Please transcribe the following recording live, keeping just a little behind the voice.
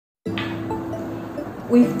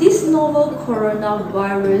with this novel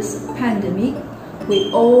coronavirus pandemic,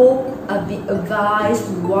 we all be advised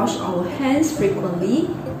to wash our hands frequently,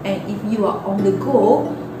 and if you are on the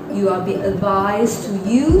go, you are be advised to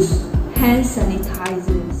use hand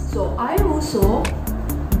sanitizers. So I also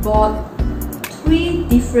bought 3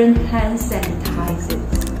 different hand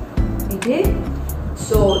sanitizers. Okay,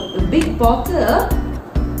 so the big bottle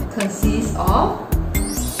consists of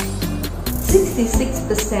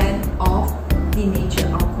 66% of denatured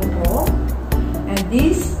alcohol, and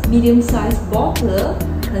this medium-sized bottle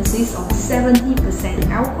consists of 70%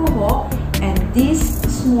 alcohol, and this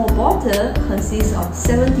small bottle consists of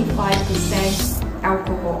 75%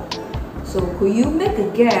 alcohol. So could you make a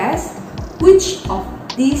guess which of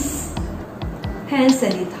these hand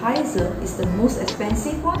sanitizer is the most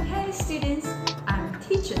expensive one? Hey students, I'm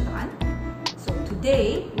Teacher Tang. So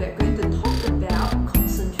today we are going to talk about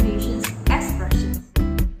concentrations expressions.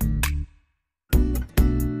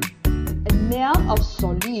 Amount of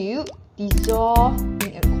solute dissolved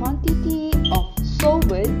in a quantity of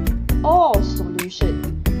solvent or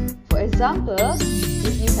solution. For example,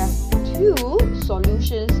 if you have 2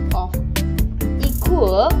 solutions of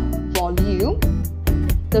equal volume,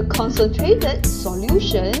 the concentrated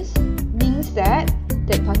solutions means that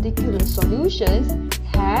that particular solutions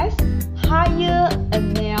has higher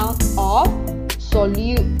amount of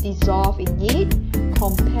solute dissolved in it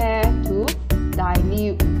compared to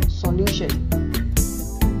dilute solution.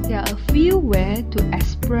 There are a few ways to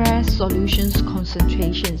express solutions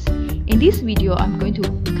concentrations. In this video, I'm going to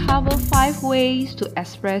cover 5 ways to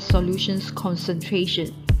express solutions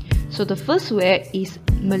concentration. So the first way is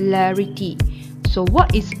molarity. So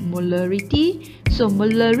what is molarity? So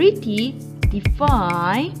molarity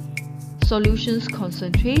defines solutions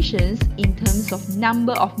concentrations in terms of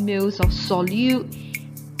number of moles of solute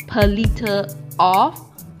per liter of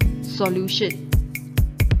solution.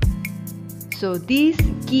 So this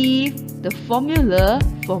gives the formula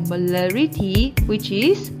for molarity, which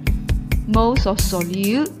is moles of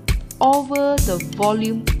solute over the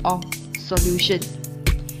volume of solution.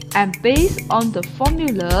 And based on the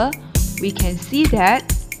formula, we can see that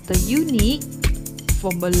the unit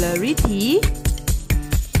for molarity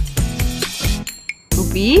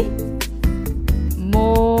will be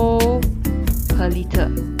mole per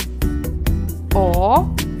liter, or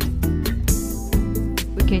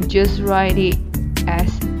we can just write it as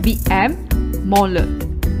BM molar.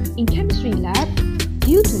 In chemistry lab,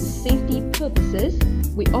 due to safety purposes,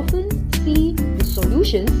 we often see the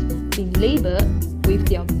solutions being labeled with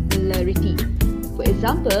their molarity. For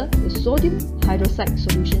example, the sodium hydroxide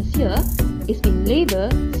solutions here is being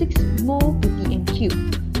labeled 6 mole per dm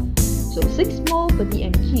cube. So 6 mole per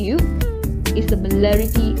dm cube is the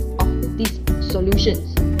molarity of these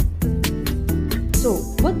solutions. So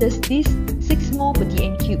what does this 6 mole per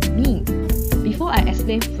dm cube mean? Before I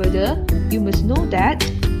explain further, you must know that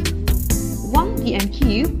 1 dm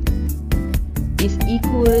cube is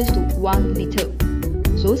equal to 1 liter.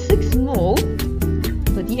 So 6 mole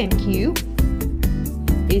per dm cube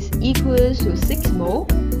is equal to 6 mole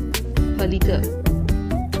per liter.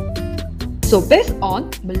 So based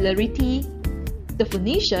on molarity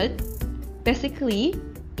definition, basically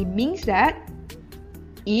it means that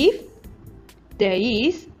if there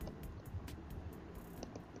is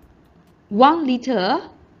 1 liter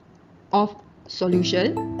of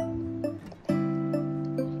solution,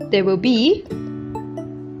 there will be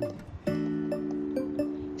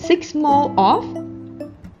 6 mole of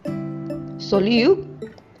solute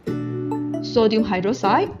sodium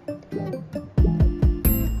hydroxide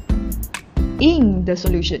in the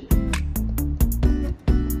solution.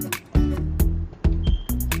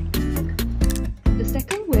 The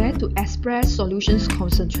second way to express solutions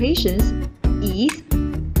concentrations is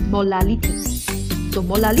molality. So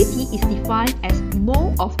molality is defined as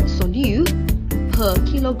mole of solute per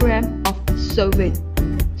kilogram of solvent.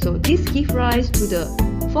 So this gives rise to the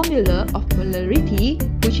formula of molarity,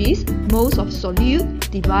 which is moles of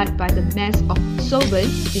solute divided by the mass of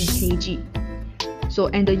solvent in kg. So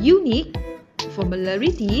and the unit for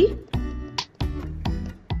molarity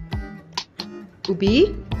would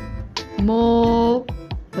be mole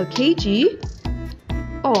per kg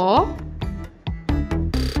or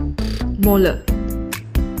molar,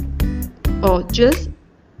 or just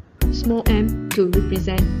small m to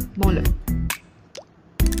represent molar.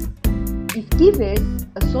 If given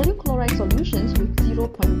a sodium chloride solution with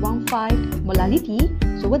 0.15 molality,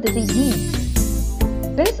 so what does it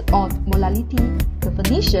mean? Based on molality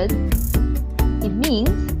definition, it means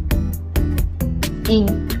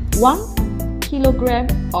in 1 kilogram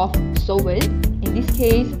of solvent, in this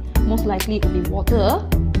case most likely it will be water,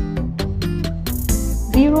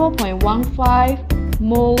 0.15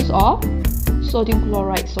 moles of sodium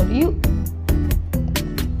chloride solute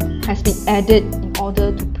has been added in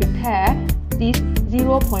order to prepare this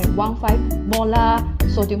 0.15 molar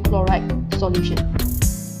sodium chloride solution.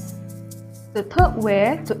 The third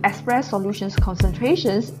way to express solutions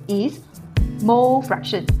concentrations is mole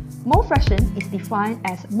fraction. Mole fraction is defined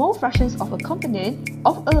as mole fractions of a component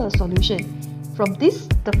of a solution. From this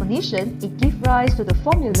definition, it gives rise to the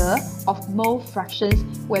formula of mole fractions,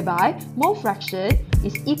 whereby mole fraction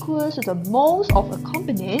is equal to the moles of a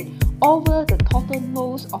component over the total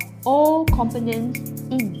moles of all components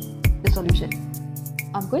in the solution.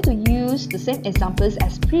 I'm going to use the same examples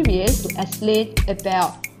as previous to explain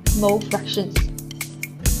about mole fractions.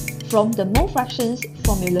 From the mole fractions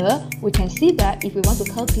formula, we can see that if we want to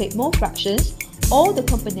calculate mole fractions, all the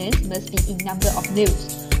components must be in number of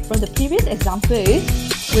moles. From the previous examples,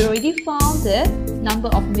 we already found the number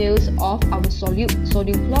of moles of our solute,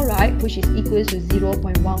 sodium chloride, which is equal to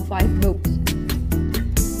 0.15 moles.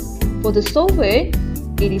 For the solvent,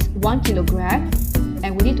 it is 1 kilogram,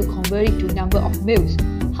 and we need to convert it to number of moles.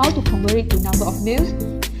 How to convert it to number of moles?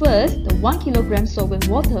 First, the 1 kilogram solvent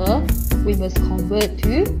water, we must convert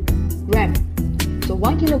to gram. So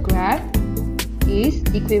 1 kilogram is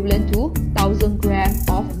equivalent to 1000 grams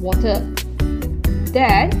of water.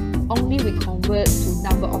 Then, only we convert to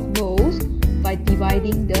number of moles by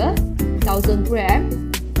dividing the 1000 grams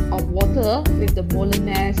of water with the molar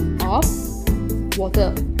mass of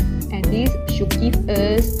water. And this should give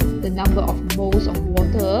us the number of moles of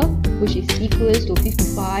water, which is equal to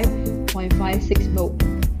 55.56 moles.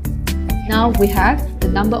 Now we have the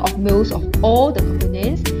number of moles of all the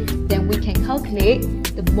components, then we can calculate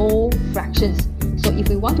the mole fractions. So if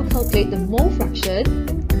we want to calculate the mole fraction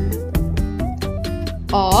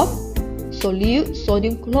of solute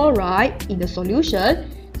sodium chloride in the solution,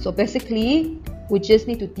 so basically we just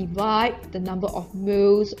need to divide the number of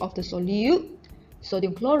moles of the solute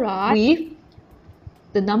sodium chloride with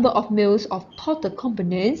the number of moles of total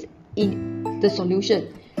components in the solution.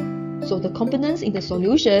 So the components in the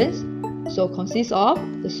solutions consist of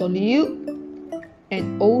the solute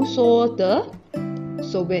and also the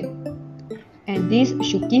solvent, and this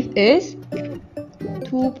should give us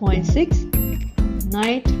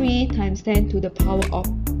 2.693 times 10 to the power of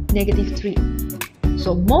negative 3.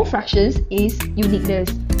 So mole fractions is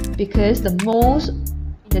uniqueness because the moles in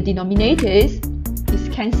the denominators is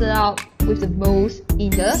cancelled out with the moles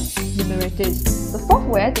in the numerators. The fourth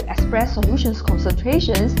way to express solutions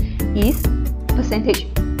concentrations is percentage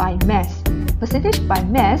by mass. Percentage by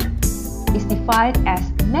mass is defined as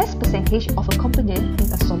mass percentage of a component in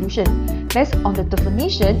a solution. Based on the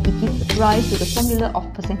definition, it gives rise to the formula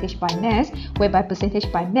of percentage by mass, whereby percentage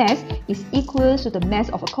by mass is equal to the mass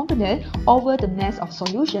of a component over the mass of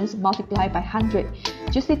solutions multiplied by 100.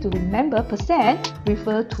 Just need to remember percent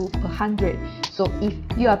refer to per 100. So if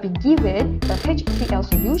you have been given a HCl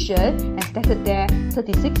solution and stated there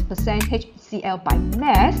 36% HCl by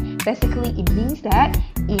mass, basically it means that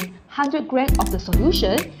in 100 grams of the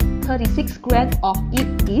solution, 36 grams of it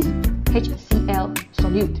is HCl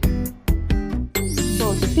solute.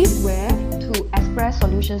 So the fifth way to express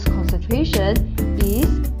solutions concentration is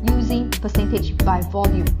using percentage by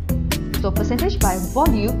volume. So percentage by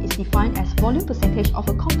volume is defined as volume percentage of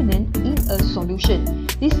a component in a solution.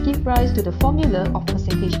 This gives rise to the formula of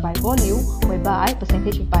percentage by volume, whereby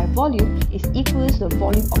percentage by volume is equal to the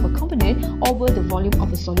volume of a component over the volume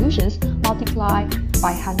of the solutions multiplied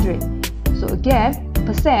by 100. So again,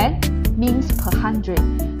 percent means per 100.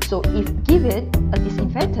 So if given a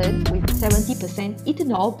disinfectant with 70%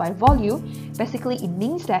 ethanol by volume, basically it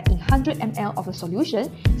means that in 100 ml of a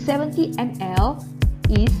solution, 70 ml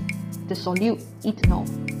is the solute ethanol.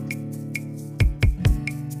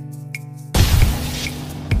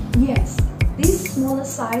 Yes, this smaller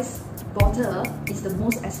size bottle is the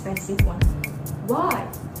most expensive one. Why?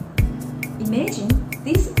 Imagine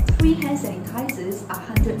these 3 hand sanitizers are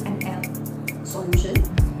 100 ml solution.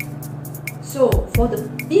 So for the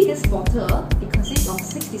biggest bottle, it consists of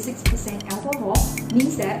 66% alcohol,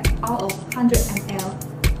 means that out of 100 ml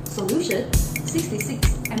solution, 66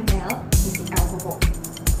 ml is the alcohol.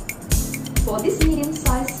 For this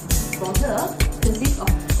medium-sized bottle, consists of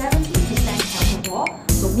 70% alcohol,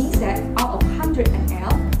 so means that out of 100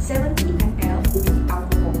 ml, 70 ml will be the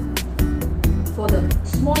alcohol. For the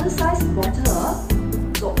smaller size bottle,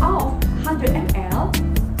 so out of 100 ml,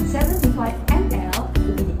 75 ml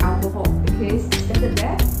will be the alcohol, because stated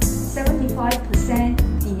there 75%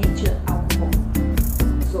 denatured alcohol.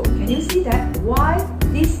 So can you see that why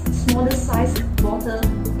this smaller size bottle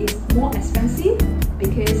is more expensive?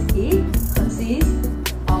 Because it consists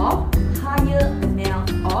of higher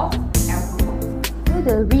amount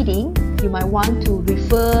further reading, you might want to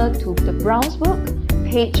refer to the Brown's book,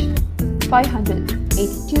 page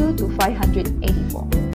 582 to 584.